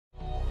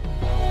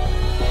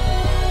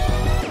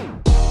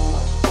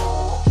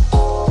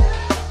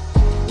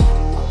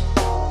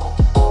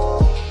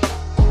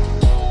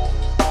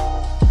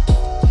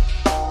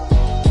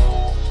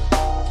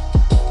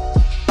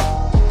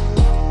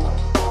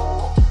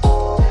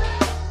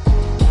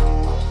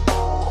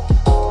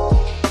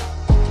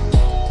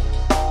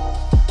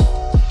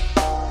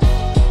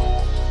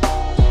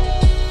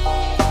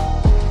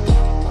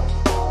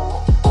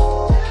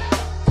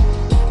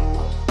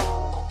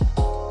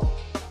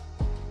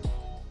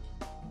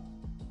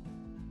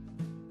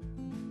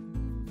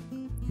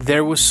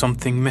there was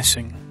something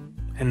missing,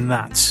 and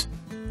that's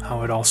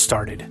how it all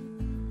started.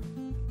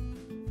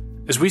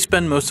 As we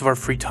spend most of our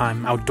free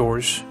time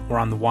outdoors or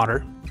on the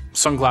water,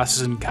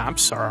 sunglasses and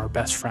caps are our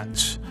best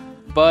friends.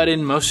 But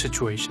in most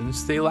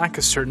situations, they lack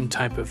a certain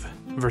type of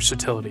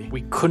versatility.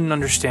 We couldn't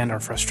understand our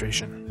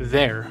frustration.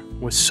 There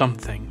was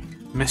something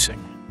missing.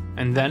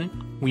 And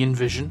then we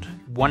envisioned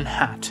one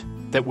hat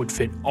that would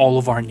fit all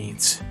of our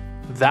needs.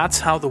 That's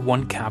how the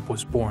One Cap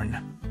was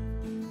born.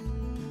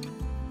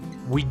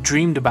 We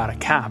dreamed about a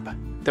cap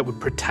that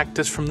would protect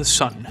us from the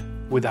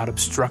sun without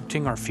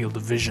obstructing our field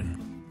of vision,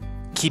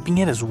 keeping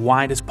it as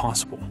wide as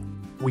possible.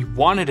 We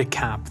wanted a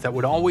cap that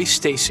would always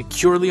stay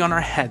securely on our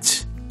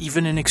heads,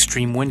 even in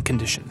extreme wind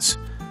conditions.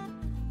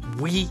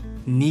 We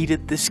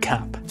needed this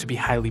cap to be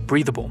highly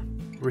breathable,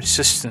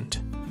 resistant,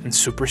 and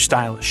super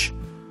stylish.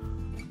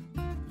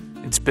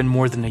 It's been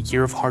more than a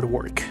year of hard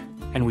work,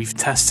 and we've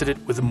tested it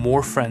with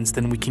more friends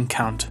than we can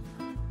count.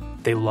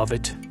 They love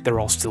it, they're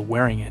all still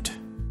wearing it.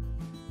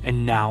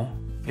 And now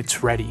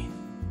it's ready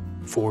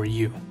for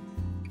you.